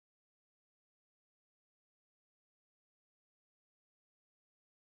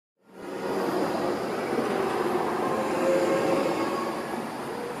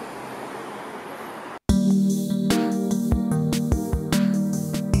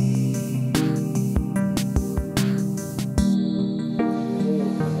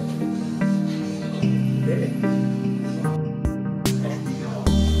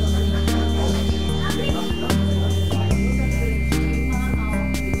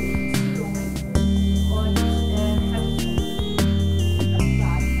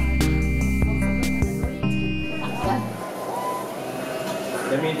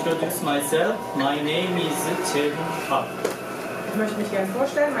myself. My name is Jaehoon. Ich möchte mich gerne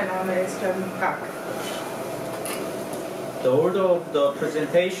vorstellen. Mein Name ist Jaehoon. The order of the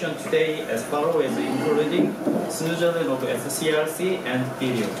presentation today as follows, including Snuzellen of SCRC and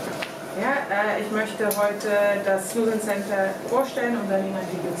video. Ja, ich möchte heute das Snuzellen Center vorstellen und dann Ihnen ein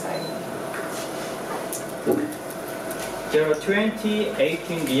Video zeigen. There are 20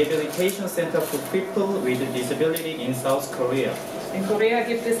 18 rehabilitation centers for people with disability in South Korea. In Korea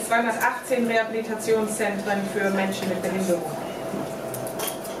gibt es 218 Rehabilitationszentren für Menschen mit Behinderung.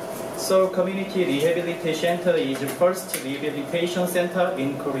 Seoul Community Rehabilitation Center is the first rehabilitation center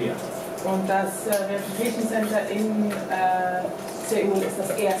in Korea. Und das Rehabilitation Center in Seoul ist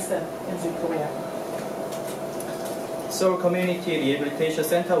das erste in Südkorea. Seoul Community Rehabilitation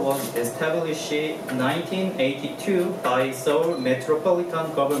Center was established in 1982 by Seoul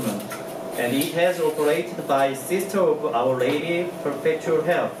Metropolitan Government, and it has operated by Sister of Our Lady Perpetual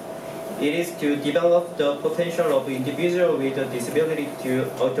Health. It is to develop the potential of individuals with a disability to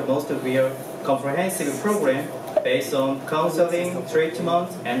utmost real comprehensive program based on counseling, treatment,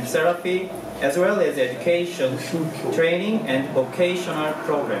 and therapy, as well as education, training, and vocational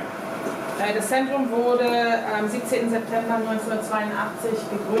program. Das Zentrum wurde am 17. September 1982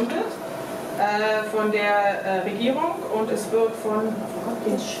 gegründet von der Regierung und es wird von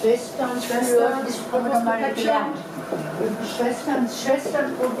den Schwestern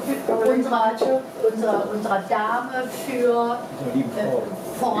unserer Dame für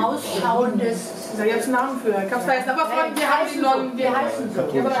vorausschauendes. Da gibt es einen Namen für. Ich hab's vergessen, aber von, wir haben die Nonnen. Wir heißen so.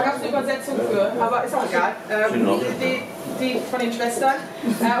 Ja, aber da gab es eine Übersetzung für, aber ist auch egal. Die von den Schwestern.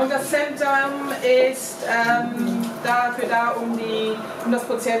 Und das Zentrum ist dafür da, um das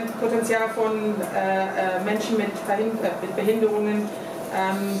Potenzial von Menschen mit Behinderungen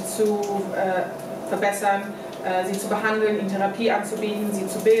zu verbessern, sie zu behandeln, ihnen Therapie anzubieten, sie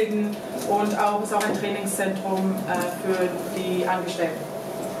zu bilden und ist auch ein Trainingszentrum für die Angestellten.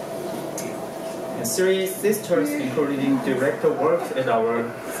 And 3 sisters, including director, worked at our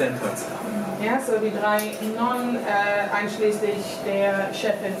centers. Ja, so die 3 Nonnen, einschließlich der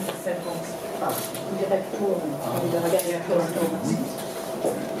Chefin des Zentrums. Die Direktoren.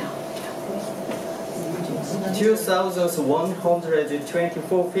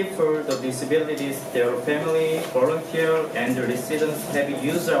 2,124 people with disabilities, their family, volunteer, and residents have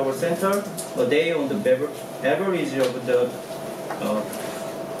used our center a day on the average of the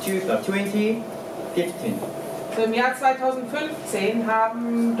 2015. So im Jahr 2015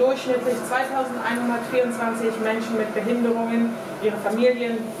 haben durchschnittlich 2124 Menschen mit Behinderungen, ihre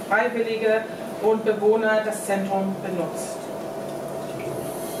Familien, Freiwillige und Bewohner das Zentrum benutzt.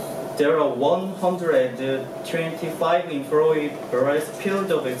 There are 125 employees in various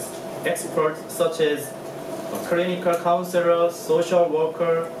fields of experts such as a clinical counselor, social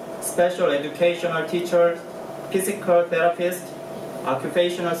worker, special educational teacher, physical therapist,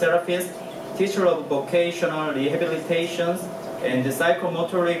 occupational therapist, teacher of vocational rehabilitation, and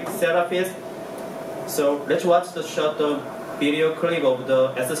psychomotoric therapist. So let's watch the short video clip of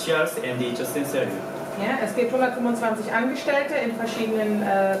the SCRs and each sincerely. Ja, es gibt 125 Angestellte in verschiedenen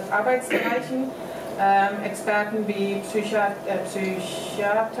Arbeitsbereichen, Experten wie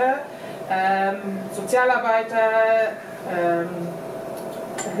Psychiater, Sozialarbeiter,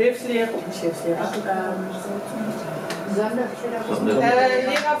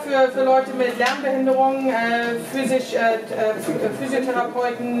 Lehrer für Leute mit Lernbehinderung,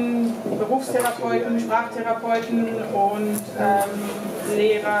 Physiotherapeuten, Berufstherapeuten, Sprachtherapeuten und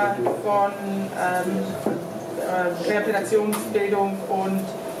Lehrer von Rehabilitationsbildung und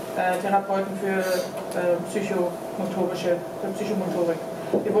Therapeuten für Psychomotorik.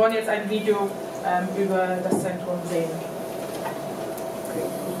 Wir wollen jetzt ein Video über das Zentrum sehen.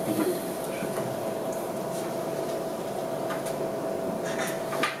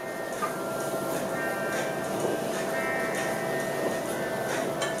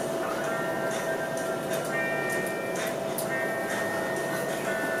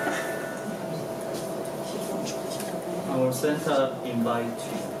 Our center invites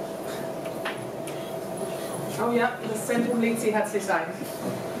you. Oh ja, das Zentrum lädt Sie herzlich ein.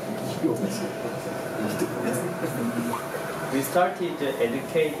 We started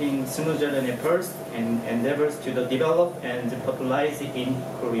educating Snuzellen efforts and endeavors to develop and popularize in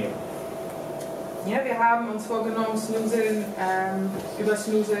Korea. Ja, wir haben uns vorgenommen, über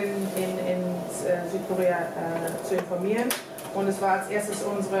Snuzellen in Südkorea zu informieren. Und es war als erstes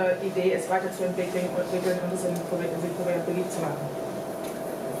unsere Idee, es weiterzuentwickeln und es in Südkorea beliebt zu machen.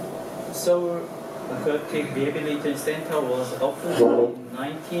 Seoul Rehabilitation Center was opened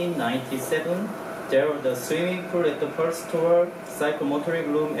in 1997 There are the swimming pool at the first floor, psychomotoric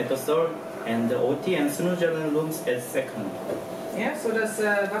room at the third, and the OT and Snuzellen rooms at second. Ja, so das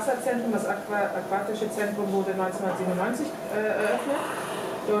Wasserzentrum, das aquatische Zentrum wurde 1997 eröffnet.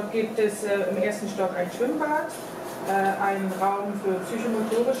 Dort gibt es im ersten Stock ein Schwimmbad, einen Raum für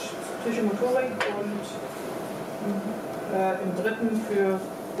Psychomotorik und im dritten für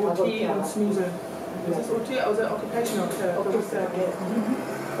OT und Snuzeln. Das ist OT, also Occupational Therapy.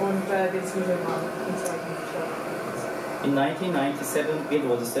 Und den Snuzelraum im zweiten Stock. In 1997, it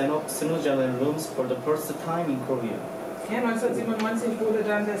was set up Snuzellen rooms for the first time in Korea. Ja, 1997 wurde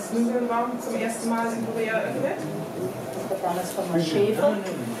dann der Snuzelraum zum ersten Mal in Korea eröffnet. Damals von der Schäfer.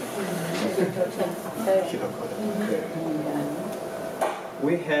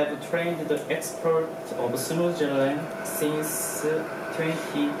 We have trained the experts of Snuzellen since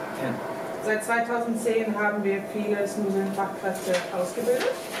 2010. Seit 2010 haben wir viele Snuzeln-Fachkräfte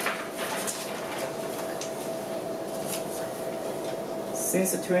ausgebildet.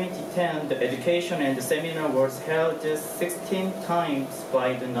 Since 2010, the education and the seminar was held 16 times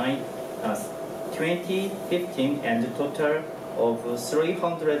by the 2015, and a total of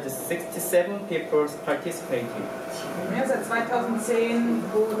 367 people participated. Ja, seit 2010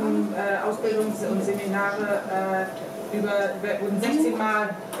 wurden Ausbildungs- und Seminare wurden 16 Mal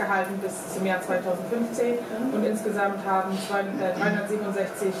gehalten bis zum Jahr 2015 und insgesamt haben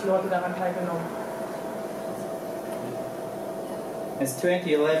 367 Leute daran teilgenommen. Since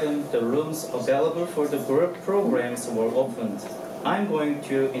 2011, the rooms available for the group programs were opened. I'm going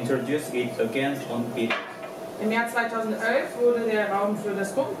to introduce it again on video. Im Jahr 2011 wurde der Raum für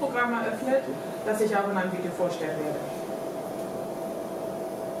das Gruppenprogramm eröffnet, das ich auch in einem Video vorstellen werde.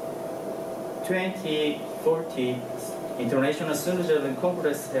 2040 International Snuzellen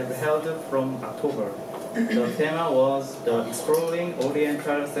Congress have held from October. The theme was the Exploring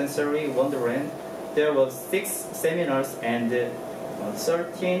Oriental Sensory Wonderland. There were 6 seminars and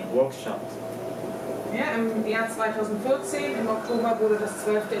 13 workshops. Ja, im Jahr 2014, im Oktober, wurde der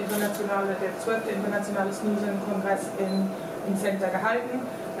 12. internationale Snuzellen-Kongress im Center gehalten.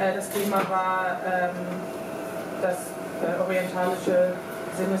 Das Thema war das orientalische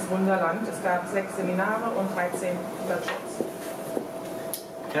Sinneswunderland. Es gab 6 Seminare und 13 Workshops.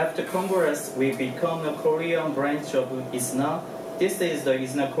 After Congress, we become a Korean branch of ISNA. This is the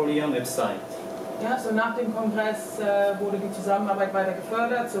ISNA Korean website. Ja, so nach dem Kongress wurde die Zusammenarbeit weiter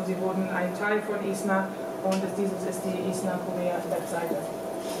gefördert, so sie wurden ein Teil von ISNA und dieses ist die ISNA Korea Webseite.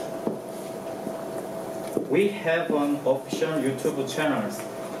 We have an official YouTube channel.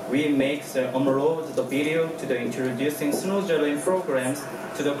 We make upload the video to the introducing Snuzellen programs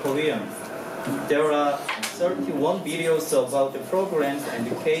to the Koreans. There are 31 videos about the programs and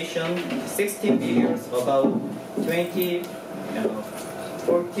education, 16 videos about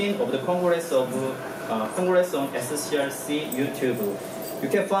 14 of the Congress on SCRC YouTube. You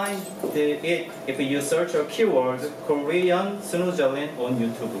can find it if you search a keyword Korean Snuzellen on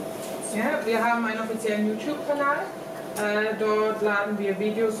YouTube. Ja, wir haben einen offiziellen YouTube-Kanal. Dort laden wir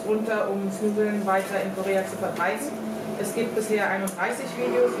Videos runter, um Snuzellen weiter in Korea zu verbreiten. Es gibt bisher 31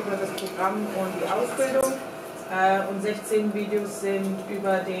 Videos über das Programm und die Ausbildung und 16 Videos sind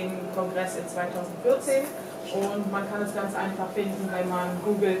über den Kongress in 2014. Und man kann es ganz einfach finden, wenn man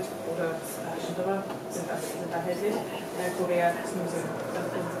googelt oder andere sind erhältlich, Korea Snuzellen.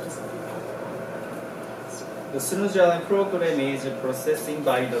 The Snuzellen program is processing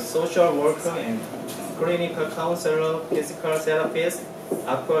by the social worker and clinical counselor, physical therapist,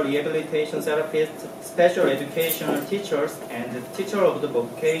 aqua rehabilitation therapist, special educational teachers, and the teacher of the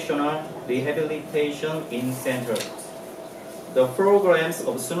vocational rehabilitation in center. The programs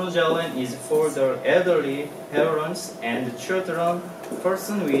of Snuzellen is for the elderly, parents, and children,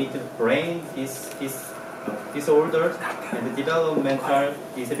 persons with brain disorders and developmental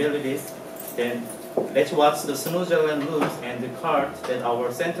disabilities. Then let's watch the Snuzellen rooms and the card that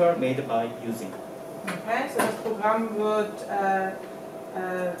our center made by using. Okay, so das Programm wird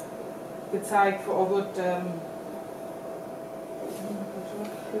gezeigt,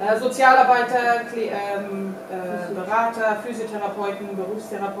 Sozialarbeiter, Berater, Physiotherapeuten,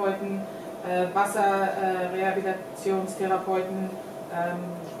 Berufstherapeuten, Wasserrehabilitationstherapeuten,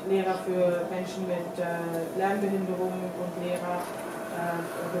 Lehrer für Menschen mit Lernbehinderungen und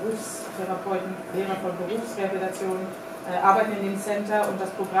Berufstherapeuten, Lehrer von Berufsrehabilitation arbeiten in dem Center und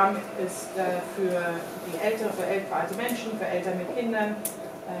das Programm ist für alte Menschen, für Eltern mit Kindern,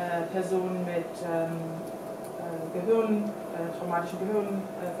 Personen mit traumatischen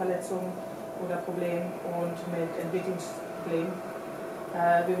Gehirnverletzungen oder Problemen und mit Entwicklungsproblemen.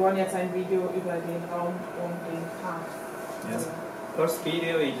 Wir wollen jetzt ein Video über den Raum und den Pfad. Yes. First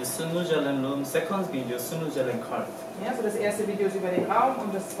video is Snuzellen room, second video Snuzellen card. Ja, also das erste Video ist über den Raum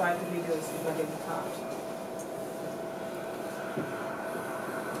und das zweite Video ist über den Kart.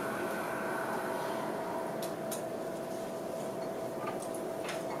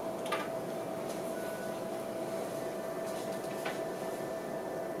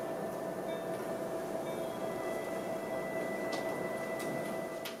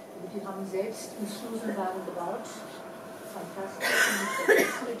 Die haben selbst einen Snuselwagen gebaut. Fantastisch, der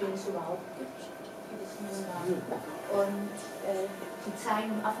beste, den es überhaupt gibt, die Snuselwagen. Und die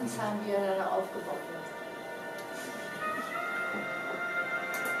zeigen im Affenzahn, wie er da aufgebaut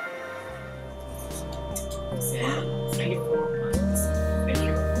wird.